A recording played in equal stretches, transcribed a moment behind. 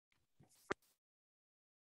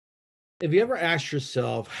If you ever asked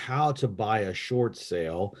yourself how to buy a short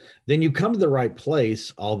sale, then you come to the right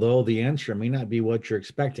place, although the answer may not be what you're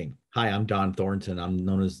expecting. Hi, I'm Dohn Thornton. I'm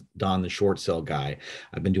known as Don the Short Sale Guy.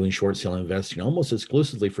 I've been doing short sale investing almost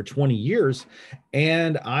exclusively for 20 years,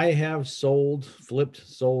 and I have sold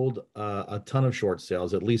a ton of short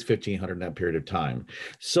sales, at least 1,500 in that period of time.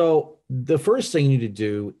 So the first thing you need to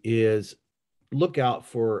do is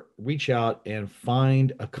reach out and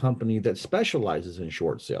find a company that specializes in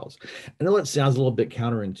short sales. I know it sounds a little bit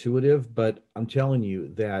counterintuitive, but I'm telling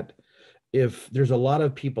you that if there's a lot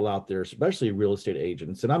of people out there, especially real estate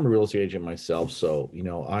agents, and I'm a real estate agent myself, so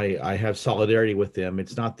I have solidarity with them.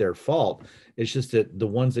 It's not their fault. It's just that the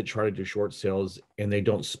ones that try to do short sales and they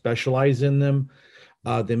don't specialize in them,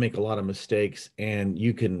 they make a lot of mistakes, and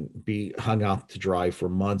you can be hung out to dry for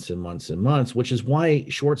months and months and months, which is why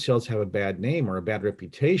short sales have a bad name or a bad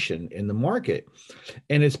reputation in the market.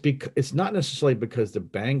 And it's not necessarily because the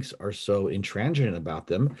banks are so intransigent about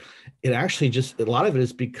them. It actually just a lot of it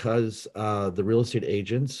is because the real estate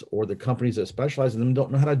agents or the companies that specialize in them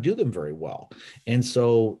don't know how to do them very well. And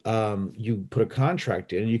so you put a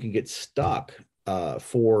contract in, and you can get stuck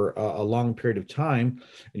for a long period of time,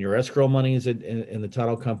 and your escrow money is in the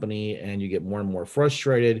title company, and you get more and more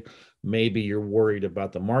frustrated. Maybe you're worried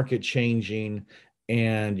about the market changing,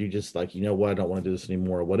 and you just like, you know what, I don't want to do this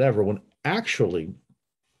anymore or whatever. When actually,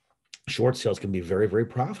 short sales can be very, very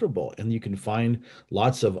profitable, and you can find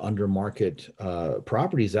lots of under market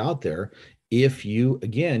properties out there. If you,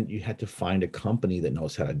 again, you had to find a company that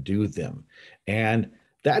knows how to do them. And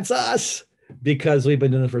that's us, because we've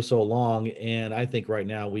been doing it for so long. And I think right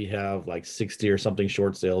now we have like 60 or something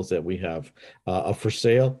short sales that we have for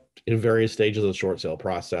sale in various stages of the short sale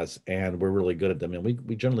process. And we're really good at them. And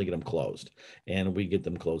we generally get them closed, and we get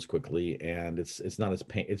them closed quickly. And it's not as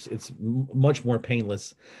it's much more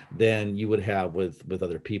painless than you would have with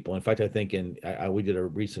other people. In fact, I think we did a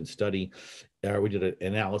recent study, we did an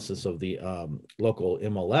analysis of the local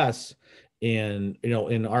MLS in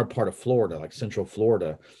our part of Florida, like Central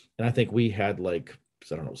Florida. And I think we had like,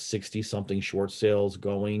 I don't know, 60 something short sales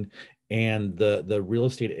going. And the real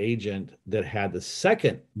estate agent that had the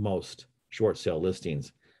second most short sale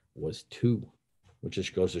listings was two, which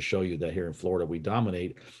just goes to show you that here in Florida, we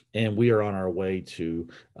dominate, and we are on our way to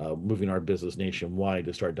moving our business nationwide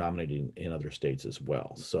to start dominating in other states as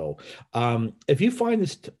well. So if you find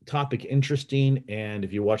this topic interesting, and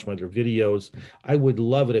if you watch my other videos, I would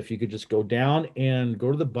love it if you could just go down and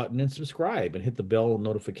go to the button and subscribe and hit the bell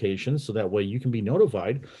notifications, so that way you can be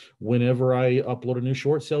notified whenever I upload a new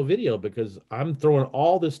short sale video, because I'm throwing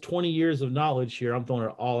all this 20 years of knowledge here. I'm throwing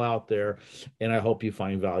it all out there, and I hope you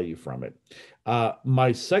find value from it.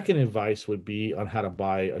 My second advice would be on how to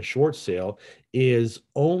buy a short sale is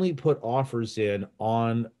only put offers in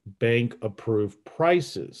on bank approved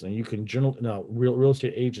prices. And you can real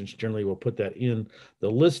estate agents generally will put that in the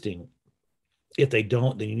listing. If they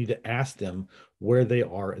don't, then you need to ask them where they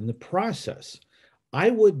are in the process. I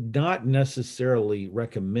would not necessarily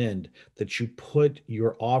recommend that you put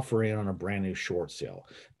your offer in on a brand new short sale,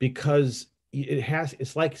 because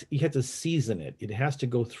it's like you have to season it. It has to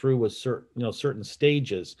go through a certain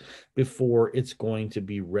stages before it's going to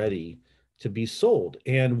be ready to be sold.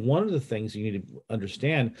 And one of the things you need to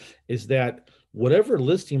understand is that whatever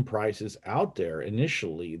listing price is out there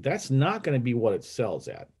initially, that's not going to be what it sells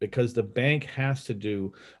at, because the bank has to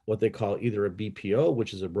do what they call either a BPO,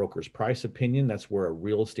 which is a broker's price opinion. That's where a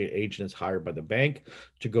real estate agent is hired by the bank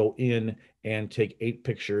to go in and take 8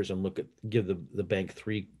 pictures and give the bank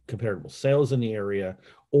 3 comparable sales in the area,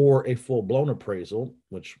 or a full-blown appraisal,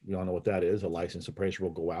 which we all know what that is. A licensed appraiser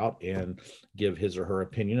will go out and give his or her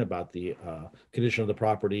opinion about the condition of the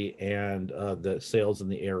property and the sales in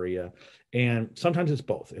the area. And sometimes it's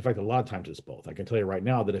both. In fact, a lot of times it's both. I can tell you right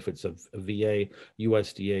now that if it's a VA,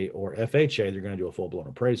 USDA, or FHA, they're going to do a full-blown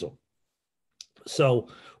appraisal. So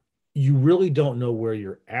you really don't know where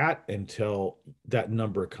you're at until that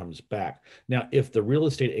number comes back. Now, if the real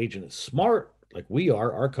estate agent is smart, like we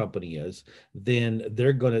are, our company is, then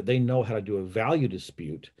they know how to do a value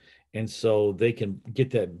dispute. And so they can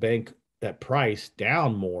get that price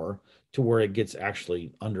down more to where it gets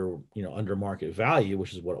actually under market value,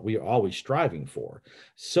 which is what we are always striving for.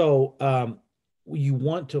 So you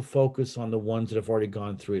want to focus on the ones that have already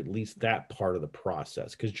gone through at least that part of the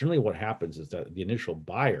process, because generally what happens is that the initial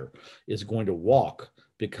buyer is going to walk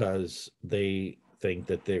because they think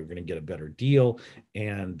that they're going to get a better deal,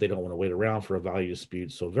 and they don't want to wait around for a value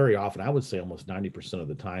dispute. So very often, I would say almost 90% of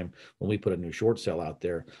the time when we put a new short sale out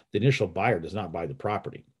there, the initial buyer does not buy the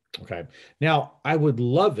property. Okay. Now, I would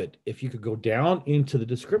love it if you could go down into the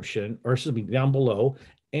description, or excuse me, down below,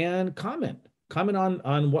 and comment. comment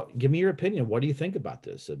on what, give me your opinion. What do you think about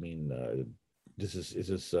this? I mean, is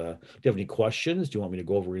this, do you have any questions? Do you want me to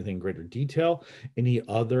go over anything in greater detail? Any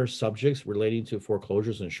other subjects relating to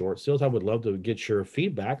foreclosures and short sales? I would love to get your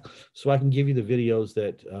feedback so I can give you the videos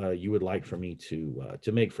that you would like for me to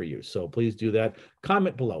make for you. So please do that.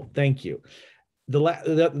 Comment below. Thank you.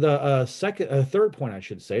 Third point I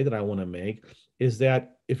should say that I want to make is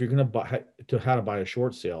that if you're going to buy, to how to buy a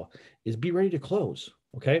short sale, is be ready to close.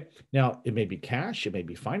 Okay. Now it may be cash, it may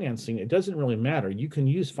be financing. It doesn't really matter. You can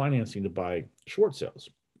use financing to buy short sales.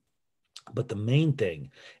 But the main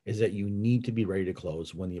thing is that you need to be ready to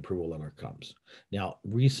close when the approval letter comes. Now,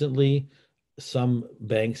 recently, some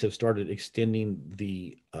banks have started extending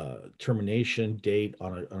the termination date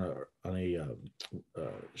on a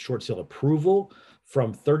short sale approval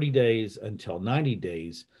from 30 days until 90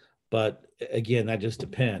 days. But again, that just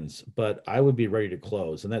depends. But I would be ready to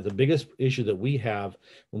close. And that the biggest issue that we have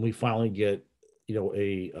when we finally get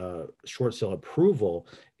a short sale approval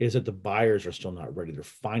is that the buyers are still not ready. Their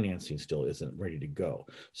financing still isn't ready to go.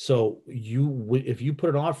 So if you put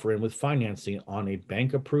an offer in with financing on a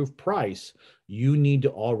bank approved price, you need to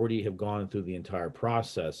already have gone through the entire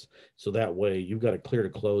process. So that way you've got a clear to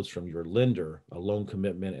close from your lender, a loan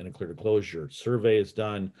commitment and a clear to close. Your survey is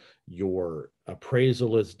done, your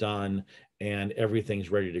appraisal is done, and everything's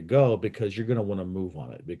ready to go, because you're going to want to move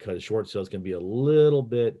on it, because short sales can be a little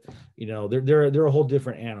bit, they're a whole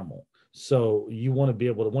different animal. So you want to be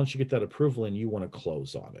able to, once you get that approval in, you want to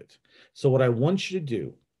close on it. So what I want you to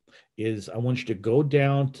do is I want you to go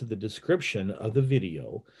down to the description of the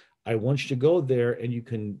video. I want you to go there and you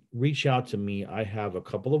can reach out to me. I have a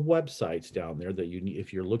couple of websites down there that you need.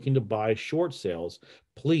 If you're looking to buy short sales,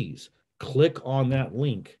 please click on that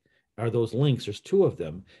link, or those links, there's two of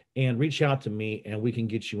them, and reach out to me and we can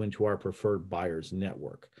get you into our preferred buyers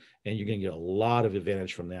network. And you're going to get a lot of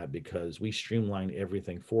advantage from that, because we streamline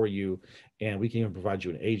everything for you, and we can even provide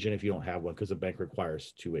you an agent if you don't have one, because the bank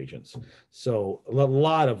requires 2 agents. So a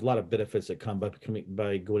lot of benefits that come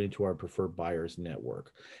by going into our preferred buyers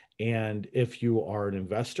network. And if you are an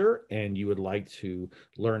investor and you would like to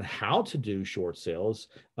learn how to do short sales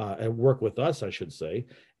and work with us, I should say,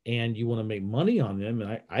 and you want to make money on them,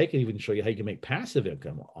 and I can even show you how you can make passive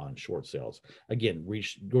income on short sales. Again,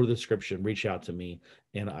 go to the description, reach out to me,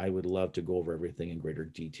 and I would love to go over everything in greater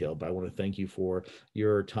detail. But I want to thank you for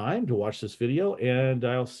your time to watch this video, and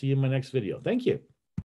I'll see you in my next video. Thank you.